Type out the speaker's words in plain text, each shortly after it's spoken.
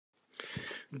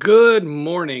Good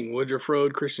morning, Woodruff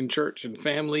Road Christian Church and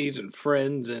families and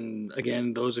friends, and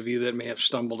again, those of you that may have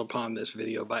stumbled upon this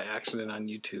video by accident on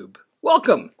YouTube.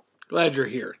 Welcome! Glad you're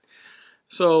here.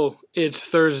 So, it's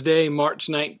Thursday, March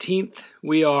 19th.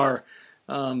 We are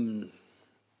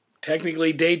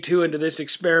technically day 2 into this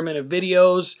experiment of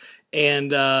videos,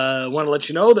 and I want to let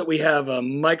you know that we have a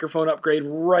microphone upgrade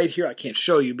right here. I can't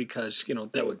show you because,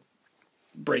 that would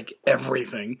break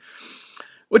everything,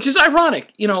 which is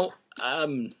ironic,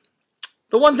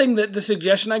 the one thing that the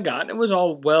suggestion I got, it was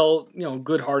all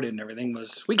good-hearted and everything,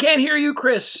 was, we can't hear you,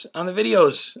 Chris, on the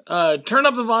videos. Turn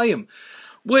up the volume.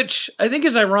 Which I think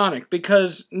is ironic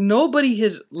because nobody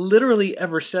has literally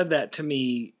ever said that to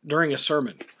me during a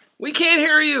sermon. We can't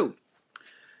hear you.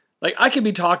 Like, I could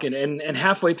be talking and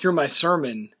halfway through my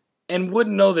sermon and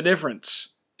wouldn't know the difference.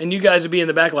 And you guys would be in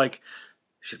the back like,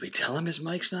 should we tell him his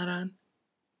mic's not on?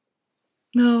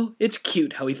 No, it's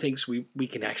cute how he thinks we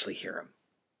can actually hear him.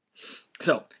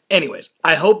 So, anyways,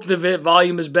 I hope the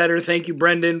volume is better. Thank you,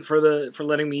 Brendan, for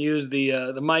letting me use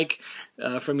the mic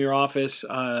from your office.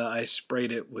 I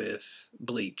sprayed it with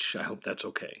bleach. I hope that's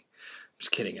okay.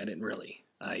 Just kidding. I didn't really.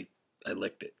 I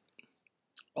licked it,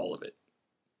 all of it.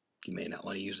 You may not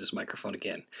want to use this microphone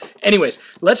again. Anyways,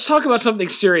 let's talk about something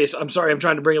serious. I'm sorry. I'm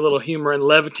trying to bring a little humor and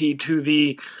levity to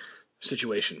the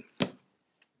situation.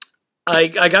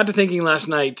 I got to thinking last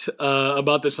night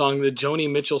about the song, the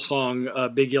Joni Mitchell song,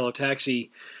 Big Yellow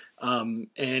Taxi. And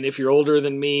if you're older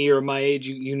than me or my age,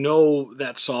 you know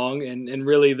that song. And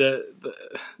really the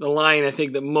line I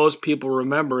think that most people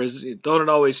remember is, don't it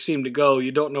always seem to go,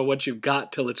 you don't know what you've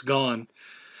got till it's gone.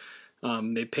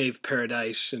 They paved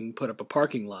paradise and put up a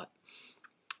parking lot.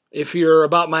 If you're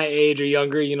about my age or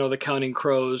younger, the Counting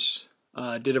Crows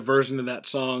did a version of that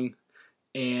song.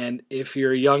 And if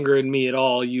you're younger than me at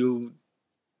all, you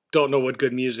don't know what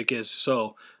good music is.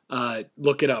 So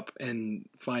look it up and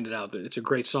find it out. It's a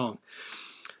great song.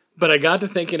 But I got to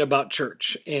thinking about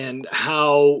church and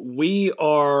how we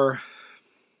are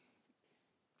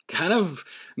kind of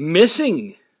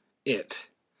missing it.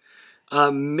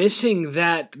 Missing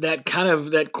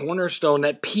that cornerstone,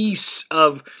 that piece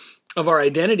of our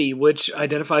identity, which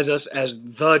identifies us as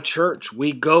the church.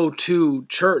 We go to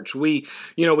church. We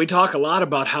talk a lot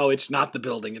about how it's not the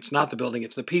building, it's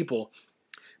the people.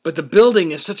 But the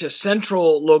building is such a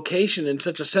central location and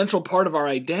such a central part of our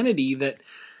identity that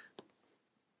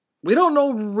we don't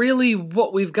know really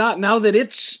what we've got now that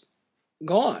it's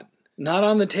gone, not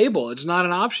on the table. It's not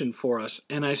an option for us.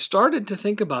 And I started to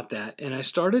think about that, and I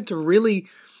started to really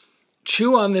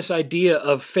chew on this idea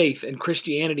of faith and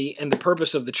Christianity and the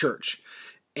purpose of the church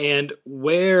and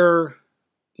where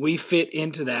we fit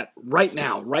into that right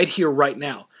now, right here, right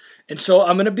now. And so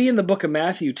I'm going to be in the book of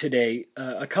Matthew today,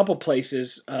 a couple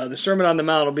places. The Sermon on the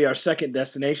Mount will be our second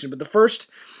destination, but the first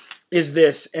is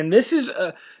this, and this is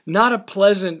not a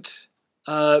pleasant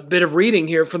bit of reading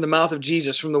here from the mouth of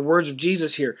Jesus, from the words of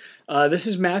Jesus here. This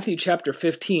is Matthew chapter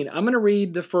 15. I'm going to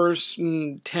read the first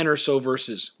 10 or so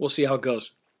verses. We'll see how it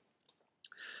goes.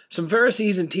 Some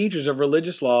Pharisees and teachers of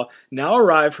religious law now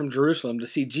arrived from Jerusalem to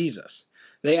see Jesus.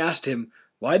 They asked him,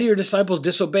 "Why do your disciples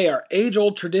disobey our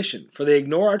age-old tradition? For they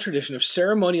ignore our tradition of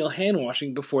ceremonial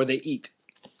hand-washing before they eat."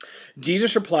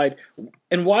 Jesus replied,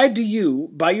 "And why do you,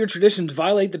 by your traditions,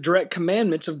 violate the direct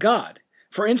commandments of God?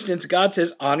 For instance, God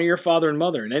says, 'Honor your father and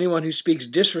mother,' and anyone who speaks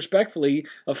disrespectfully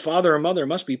of father or mother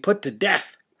must be put to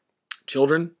death."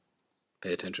 Children,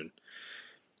 pay attention.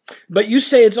 "But you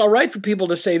say it's all right for people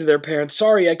to say to their parents,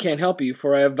 'Sorry, I can't help you,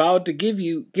 for I have vowed to give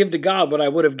to God what I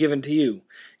would have given to you.'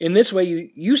 In this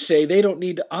way, you say they don't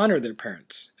need to honor their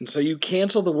parents. And so you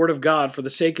cancel the word of God for the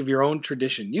sake of your own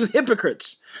tradition. You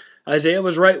hypocrites! Isaiah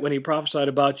was right when he prophesied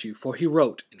about you, for he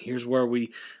wrote," and here's where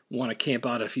we want to camp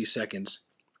out a few seconds,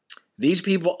 "These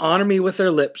people honor me with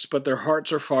their lips, but their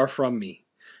hearts are far from me.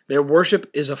 Their worship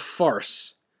is a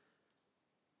farce,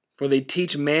 for they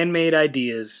teach man-made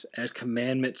ideas as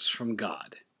commandments from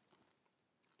God."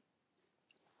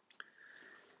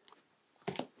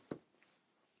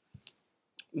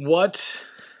 What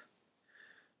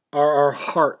are our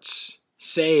hearts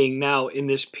saying now in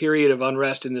this period of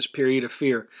unrest, in this period of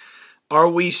fear? Are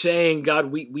we saying, "God,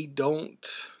 we don't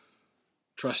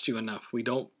trust you enough. We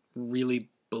don't really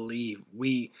believe.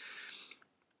 We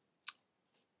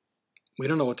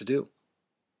don't know what to do"?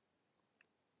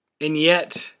 And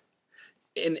yet,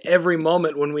 in every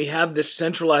moment when we have this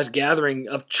centralized gathering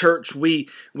of church, we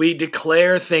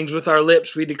declare things with our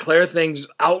lips. We declare things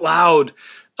out loud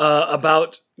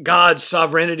about God's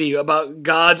sovereignty, about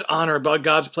God's honor, about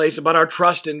God's place, about our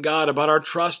trust in God, about our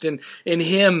trust in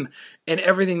Him and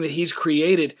everything that He's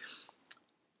created.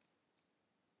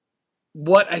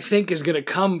 what I think is going to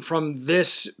come from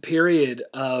this period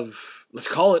of, let's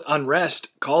call it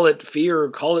unrest, call it fear,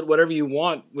 call it whatever you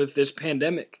want with this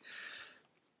pandemic,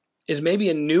 is maybe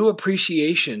a new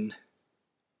appreciation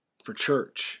for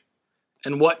church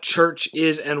and what church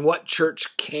is and what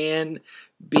church can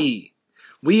be.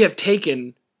 We have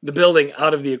taken the building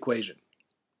out of the equation.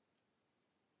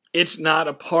 It's not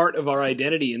a part of our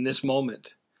identity in this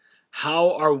moment.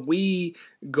 How are we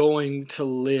going to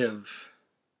live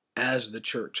as the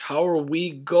church? How are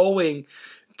we going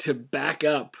to back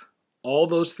up all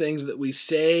those things that we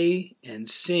say and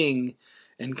sing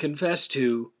and confess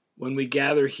to when we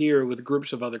gather here with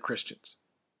groups of other Christians?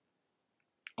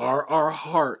 Are our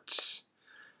hearts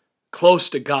close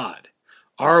to God?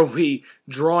 Are we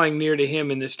drawing near to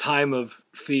Him in this time of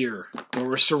fear, where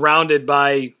we're surrounded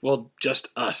by, well, just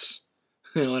us,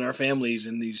 and our families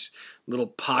in these little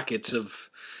pockets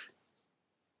of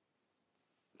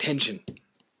tension?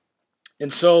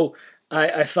 And so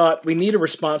I thought we need a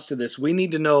response to this. We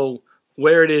need to know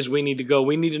where it is we need to go.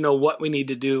 We need to know what we need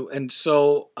to do. And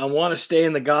so I want to stay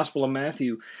in the Gospel of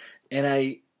Matthew.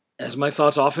 And as my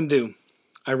thoughts often do,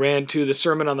 I ran to the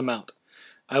Sermon on the Mount.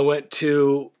 I went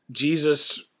to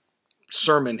Jesus'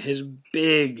 sermon, his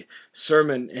big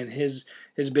sermon and his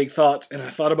big thoughts. And I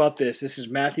thought about this. This is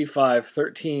Matthew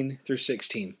 5:13 through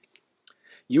 16.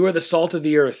 You are the salt of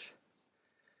the earth.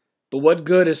 But what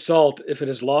good is salt if it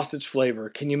has lost its flavor?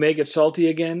 Can you make it salty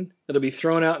again? It'll be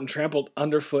thrown out and trampled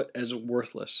underfoot as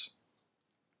worthless.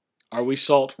 Are we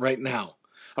salt right now?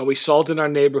 Are we salt in our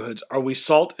neighborhoods? Are we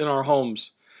salt in our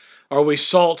homes? Are we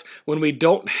salt when we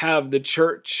don't have the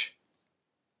church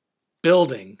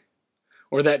building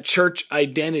or that church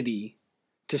identity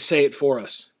to say it for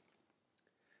us?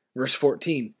 Verse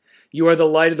 14. You are the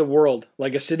light of the world,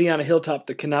 like a city on a hilltop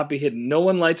that cannot be hidden. No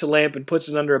one lights a lamp and puts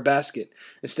it under a basket.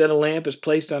 Instead, a lamp is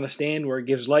placed on a stand where it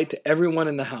gives light to everyone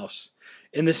in the house.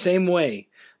 In the same way,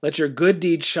 let your good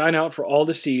deeds shine out for all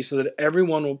to see, so that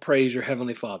everyone will praise your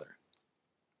heavenly Father.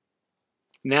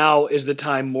 Now is the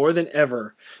time more than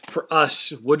ever for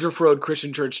us, Woodruff Road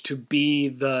Christian Church, to be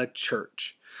the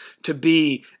church, to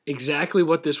be exactly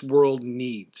what this world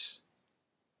needs,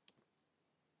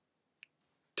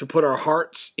 to put our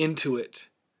hearts into it.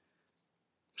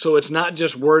 So it's not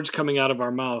just words coming out of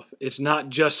our mouth. It's not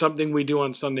just something we do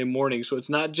on Sunday morning. So it's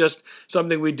not just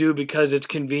something we do because it's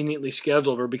conveniently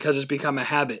scheduled or because it's become a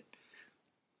habit.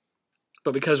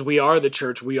 But because we are the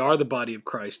church, we are the body of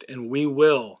Christ, and we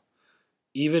will,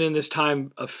 even in this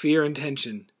time of fear and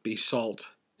tension, be salt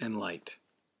and light.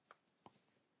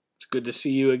 It's good to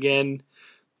see you again,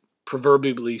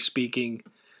 proverbially speaking.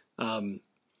 We'll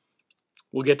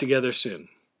get together soon.